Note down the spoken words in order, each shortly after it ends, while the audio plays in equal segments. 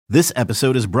This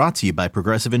episode is brought to you by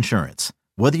Progressive Insurance.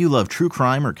 Whether you love true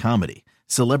crime or comedy,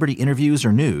 celebrity interviews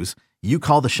or news, you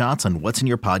call the shots on what's in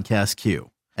your podcast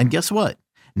queue. And guess what?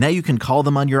 Now you can call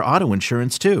them on your auto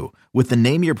insurance too with the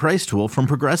Name Your Price tool from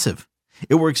Progressive.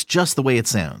 It works just the way it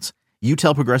sounds. You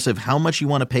tell Progressive how much you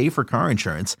want to pay for car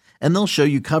insurance, and they'll show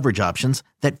you coverage options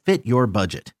that fit your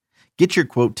budget. Get your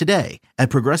quote today at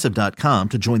Progressive.com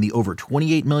to join the over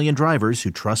 28 million drivers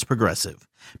who trust Progressive.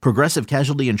 Progressive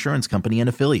Casualty Insurance Company and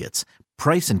Affiliates.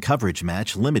 Price and coverage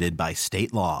match limited by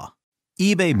state law.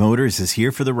 eBay Motors is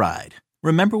here for the ride.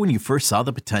 Remember when you first saw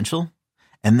the potential?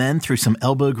 And then through some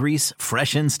elbow grease,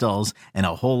 fresh installs, and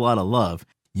a whole lot of love,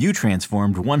 you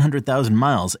transformed 100,000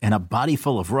 miles and a body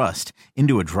full of rust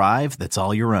into a drive that's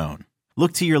all your own.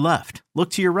 Look to your left.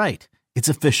 Look to your right. It's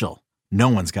official. No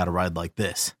one's got a ride like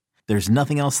this. There's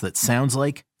nothing else that sounds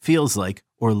like, feels like,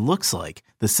 or looks like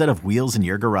the set of wheels in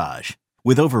your garage.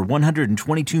 With over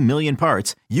 122 million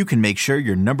parts, you can make sure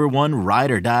your number one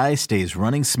ride or die stays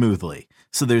running smoothly.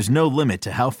 So there's no limit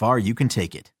to how far you can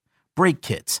take it. Brake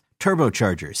kits,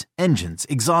 turbochargers, engines,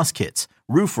 exhaust kits,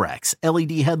 roof racks,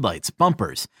 LED headlights,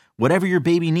 bumpers, whatever your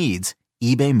baby needs,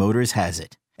 eBay Motors has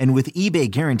it. And with eBay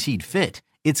Guaranteed Fit,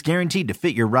 it's guaranteed to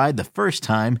fit your ride the first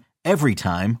time, every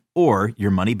time, or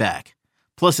your money back.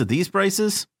 Plus at these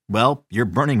prices, well, you're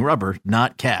burning rubber,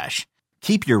 not cash.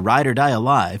 Keep your ride or die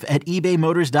alive at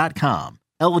ebaymotors.com.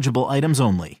 Eligible items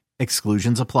only.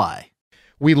 Exclusions apply.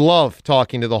 We love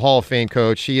talking to the Hall of Fame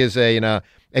coach. He is an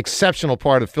exceptional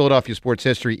part of Philadelphia sports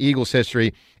history, Eagles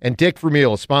history. And Dick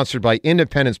Vermeil is sponsored by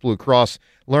Independence Blue Cross.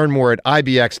 Learn more at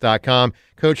ibx.com.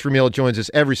 Coach Vermeil joins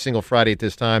us every single Friday at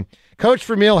this time. Coach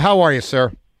Vermeil, how are you,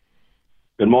 sir?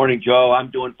 Good morning, Joe. I'm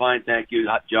doing fine, thank you.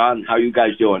 John, how are you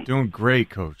guys doing? Doing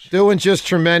great, Coach. Doing just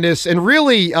tremendous. And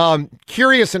really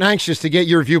curious and anxious to get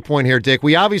your viewpoint here, Dick.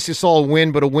 We obviously saw a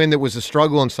win, but a win that was a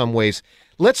struggle in some ways.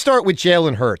 Let's start with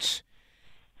Jalen Hurts.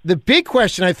 The big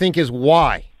question, I think, is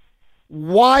why?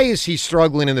 Why is he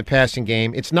struggling in the passing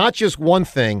game? It's not just one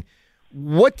thing.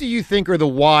 What do you think are the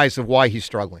whys of why he's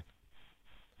struggling?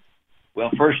 Well,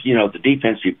 first, the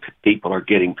defensive people are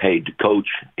getting paid to coach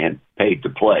and paid to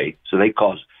play, so they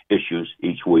cause issues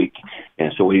each week,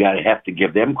 and so we have to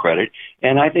give them credit.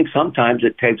 And I think sometimes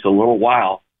it takes a little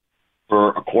while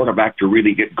for a quarterback to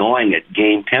really get going at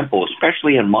game tempo,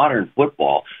 especially in modern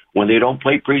football when they don't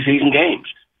play preseason games.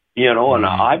 And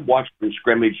I've watched them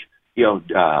scrimmage,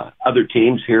 other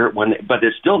teams here but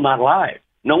it's still not live.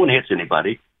 No one hits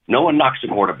anybody. No one knocks the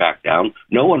quarterback down.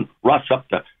 No one roughs up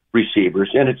the receivers,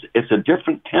 and it's a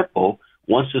different tempo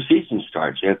once the season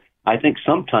starts. And I think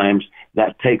sometimes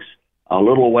that takes a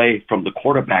little away from the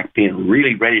quarterback being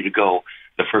really ready to go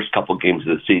the first couple games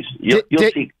of the season.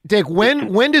 You'll see. Dick,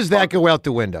 when does that go out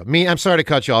the window? I'm sorry to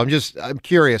cut you off. I'm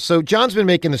curious. So John's been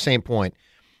making the same point.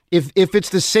 If it's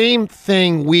the same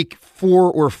thing week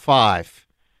 4 or 5,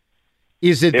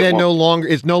 is it then no longer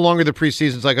the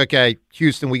preseason? It's like, okay,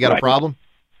 Houston, we got a problem?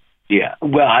 Yeah,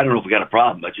 well, I don't know if we got a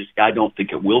problem, but I don't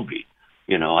think it will be.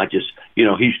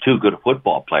 He's too good a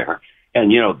football player,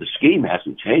 and the scheme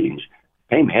hasn't changed.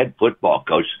 Same head football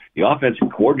coach, the offensive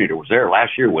coordinator was there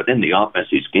last year within the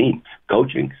offensive scheme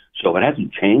coaching, so it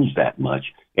hasn't changed that much.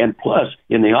 And plus,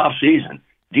 in the off season,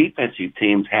 defensive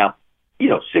teams have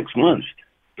 6 months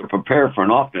to prepare for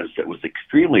an offense that was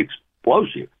extremely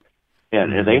explosive,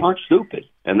 and they aren't stupid,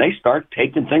 and they start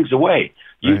taking things away.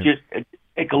 You just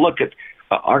take a look at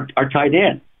our tight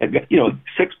end,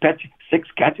 6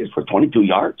 catches for 22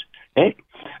 yards. Hey,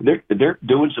 they're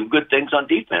doing some good things on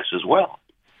defense as well.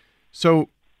 So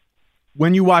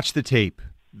when you watch the tape,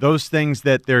 those things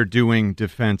that they're doing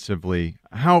defensively,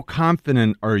 how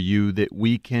confident are you that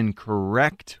we can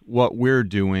correct what we're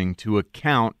doing to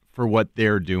account for what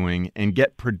they're doing and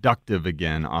get productive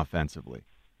again offensively?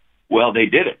 Well, they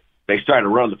did it. They started to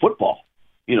run the football.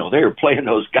 They were playing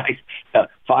those guys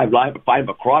 5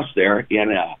 across there,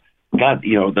 and they're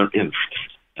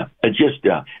just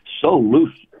so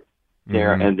loose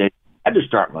there, and they had to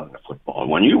start running the football.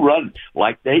 And when you run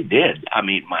like they did,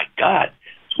 my God,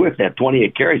 Swift had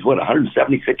 28 carries,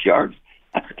 176 yards?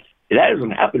 That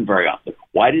doesn't happen very often.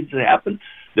 Why did it happen?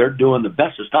 They're doing the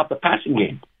best to stop the passing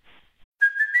game.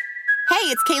 Hey,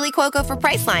 it's Kaylee Cuoco for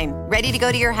Priceline. Ready to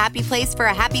go to your happy place for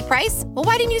a happy price? Well,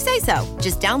 why didn't you say so?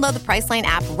 Just download the Priceline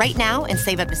app right now and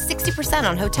save up to 60%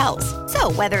 on hotels.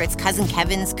 So whether it's Cousin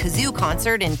Kevin's Kazoo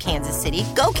Concert in Kansas City,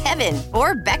 go Kevin,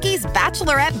 or Becky's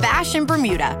Bachelorette Bash in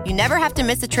Bermuda, you never have to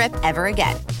miss a trip ever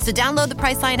again. So download the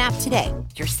Priceline app today.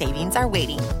 Your savings are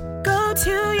waiting. Go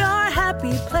to your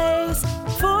happy place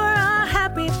for a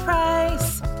happy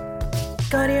price.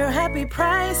 Go to your happy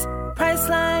price,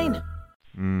 Priceline.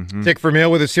 Mm-hmm. Dick Vermeil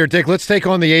with us here. Dick, let's take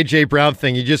on the A.J. Brown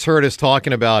thing. You just heard us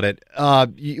talking about it.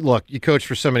 Look, you coached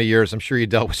for so many years. I'm sure you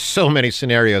dealt with so many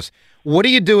scenarios. What do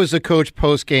you do as a coach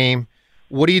post-game?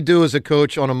 What do you do as a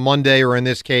coach on a Monday, or in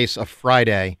this case, a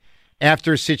Friday,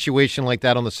 after a situation like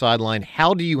that on the sideline?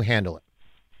 How do you handle it?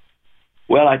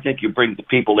 Well, I think you bring the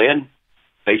people in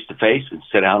face-to-face and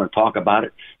sit down and talk about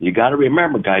it. You got to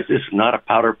remember, guys, this is not a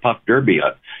powder puff derby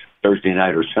on Thursday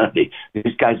night or Sunday.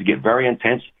 These guys get very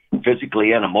intense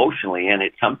physically and emotionally, and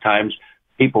sometimes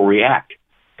people react.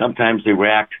 Sometimes they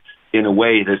react in a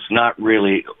way that's not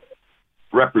really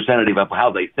representative of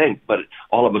how they think, but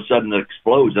all of a sudden it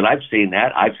explodes. And I've seen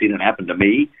that. I've seen it happen to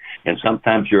me. And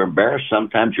sometimes you're embarrassed.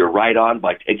 Sometimes you're right on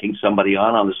by taking somebody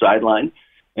on the sideline.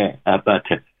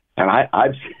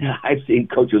 I've seen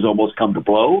coaches almost come to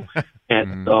blow.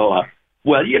 And so,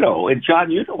 and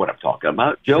John, you know what I'm talking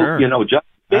about. Joe, sure. John,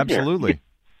 Absolutely.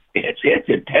 It's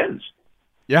intense.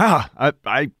 Yeah,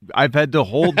 I've had to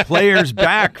hold players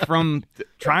back from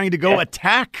trying to go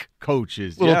attack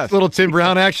coaches. Little Tim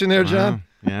Brown action there, John.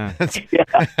 Yeah.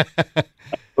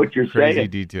 What you're Crazy saying.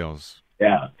 details.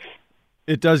 Yeah.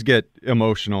 It does get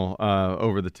emotional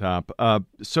over the top.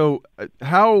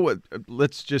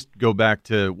 Let's just go back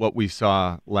to what we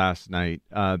saw last night.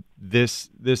 This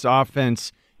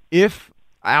offense, if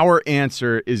our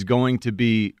answer is going to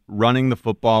be running the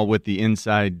football with the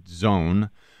inside zone,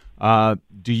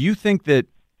 do you think that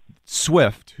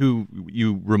Swift, who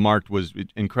you remarked was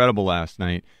incredible last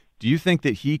night, do you think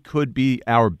that he could be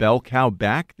our bell cow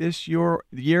back this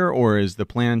year, or is the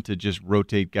plan to just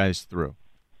rotate guys through?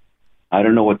 I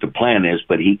don't know what the plan is,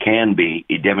 but he can be.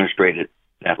 He demonstrated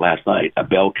that last night, a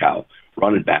bell cow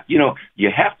running back. You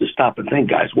have to stop and think,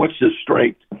 guys, what's the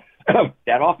strength?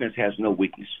 That offense has no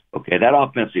weakness, okay? That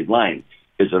offensive line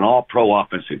is an all-pro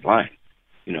offensive line,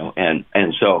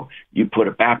 and so you put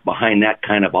it back behind that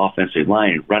kind of offensive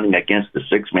line running against the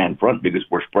six-man front because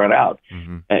we're spread out,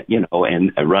 and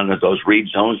running those read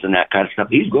zones and that kind of stuff.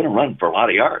 He's going to run for a lot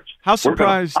of yards. How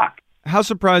surprised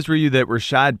were you that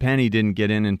Rashad Penny didn't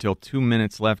get in until 2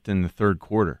 minutes left in the third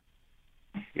quarter?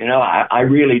 I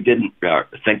really didn't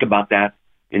think about that.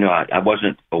 I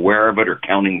wasn't aware of it or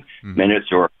counting minutes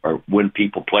or when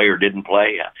people play or didn't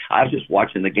play. I was just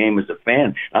watching the game as a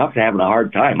fan. I was having a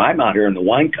hard time. I'm out here in the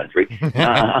wine country.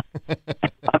 I'm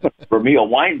a Vermeil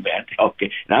wine vent,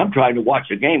 okay, and I'm trying to watch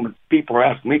a game and people are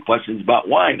asking me questions about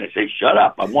wine. I say, shut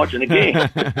up, I'm watching the game.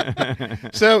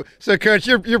 So Coach,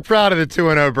 you're proud of the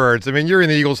 2-0 Birds. I mean, you're in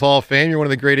the Eagles Hall of Fame. You're one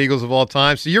of the great Eagles of all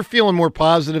time. So you're feeling more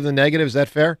positive than negative. Is that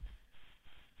fair?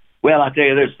 Well, I'll tell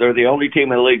you this, they're the only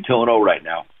team in the league 2-0 right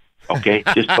now. Okay,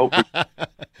 just hope.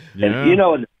 Yeah.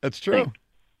 And that's true.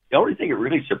 The only thing that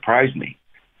really surprised me,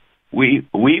 we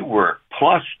were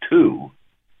 +2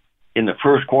 in the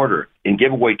first quarter in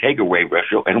giveaway takeaway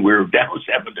ratio, and we were down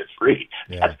 7-3.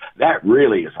 Yeah. That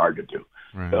really is hard to do.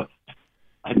 Right. So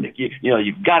I think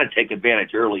you've got to take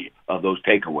advantage early of those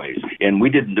takeaways, and we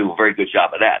didn't do a very good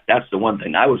job of that. That's the one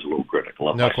thing I was a little critical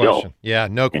of myself. No question. Yeah,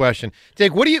 no question.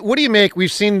 Dick, what do you make?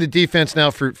 We've seen the defense now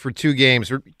for 2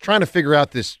 games. We're trying to figure out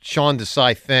this Sean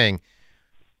Desai thing.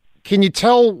 Can you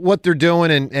tell what they're doing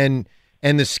and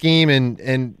the scheme and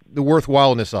the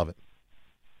worthwhileness of it?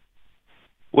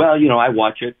 Well, I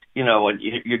watch it. And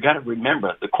you got to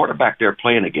remember the quarterback they're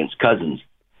playing against, Cousins.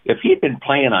 If he'd been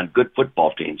playing on good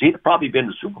football teams, he'd have probably been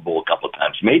to the Super Bowl a couple of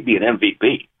times, maybe an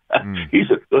MVP. He's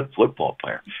a good football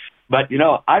player. But,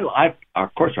 I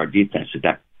of course, our defense,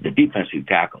 the defensive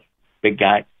tackle, big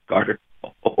guy, Carter,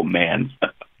 oh, man.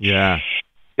 Yeah.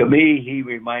 To me, he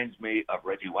reminds me of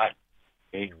Reggie White.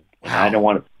 Okay? I don't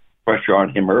want to put pressure on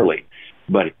him early,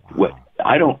 but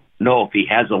I don't know if he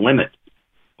has a limit,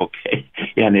 okay?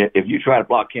 And if you try to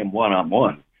block him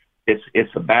one-on-one,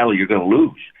 it's a battle you're going to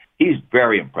lose. He's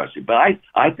very impressive, but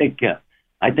I think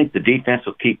the defense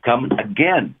will keep coming.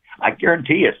 Again, I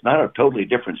guarantee you it's not a totally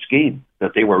different scheme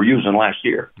that they were using last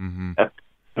year. Mm-hmm.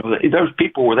 Those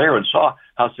people were there and saw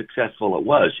how successful it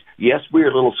was. Yes, we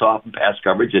were a little soft in pass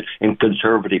coverage and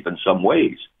conservative in some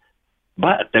ways,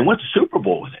 but they went to Super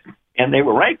Bowl with it, and they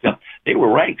were ranked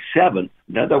 7th.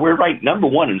 Now, they were ranked number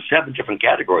 1 in 7 different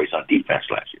categories on defense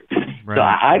last year. Right. So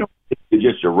I don't think you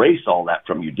just erase all that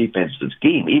from your defensive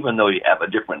scheme, even though you have a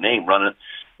different name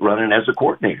running as a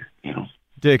coordinator.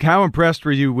 Dick, how impressed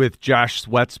were you with Josh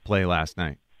Sweat's play last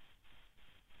night?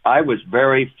 I was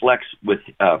very impressed with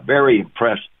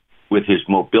his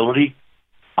mobility.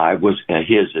 I was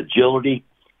his agility,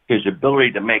 his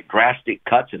ability to make drastic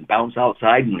cuts and bounce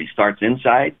outside when he starts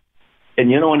inside, and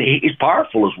he's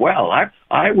powerful as well.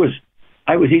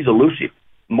 He's elusive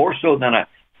more so than I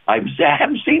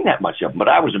haven't seen that much of him, but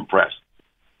I was impressed.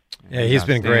 Yeah, he's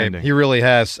been great. He really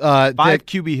has. 5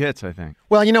 QB hits, I think.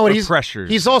 Well, you know what? Pressures.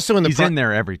 He's also in the. He's in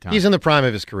there every time. He's in the prime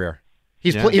of his career.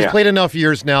 He's played enough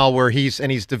years now where he's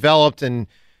developed and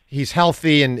he's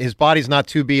healthy and his body's not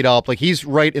too beat up. Like he's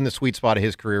right in the sweet spot of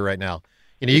his career right now.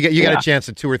 You know, you got a chance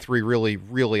at 2 or 3 really,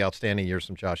 really outstanding years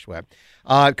from Josh Webb.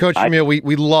 Coach Vermeil,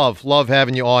 we love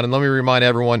having you on. And let me remind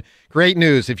everyone, great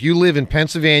news. If you live in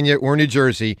Pennsylvania or New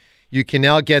Jersey, you can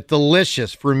now get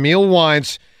delicious Vermeil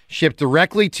wines shipped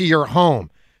directly to your home.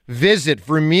 Visit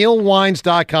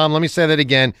VermeilWines.com. Let me say that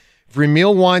again.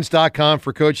 VermeilWines.com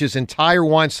for Coach's entire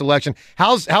wine selection.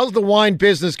 How's the wine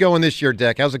business going this year,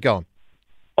 Dick? How's it going?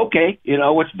 Okay,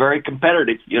 it's very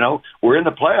competitive. We're in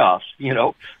the playoffs.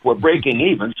 We're breaking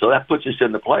even, so that puts us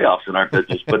in the playoffs in our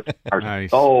business. But there are Nice.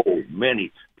 so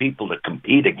many people to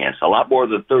compete against. A lot more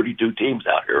than 32 teams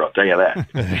out here, I'll tell you that.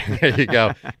 There you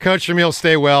go. Coach Vermeil,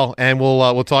 stay well, and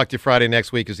we'll talk to you Friday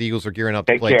next week as the Eagles are gearing up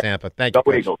to Take play care. Tampa. Thank you,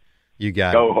 Go Coach. Eagles. You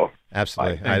got Go. it.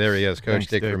 Absolutely. Bye. All right, there he is, Coach Thanks,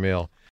 Dick Dick. Vermeil.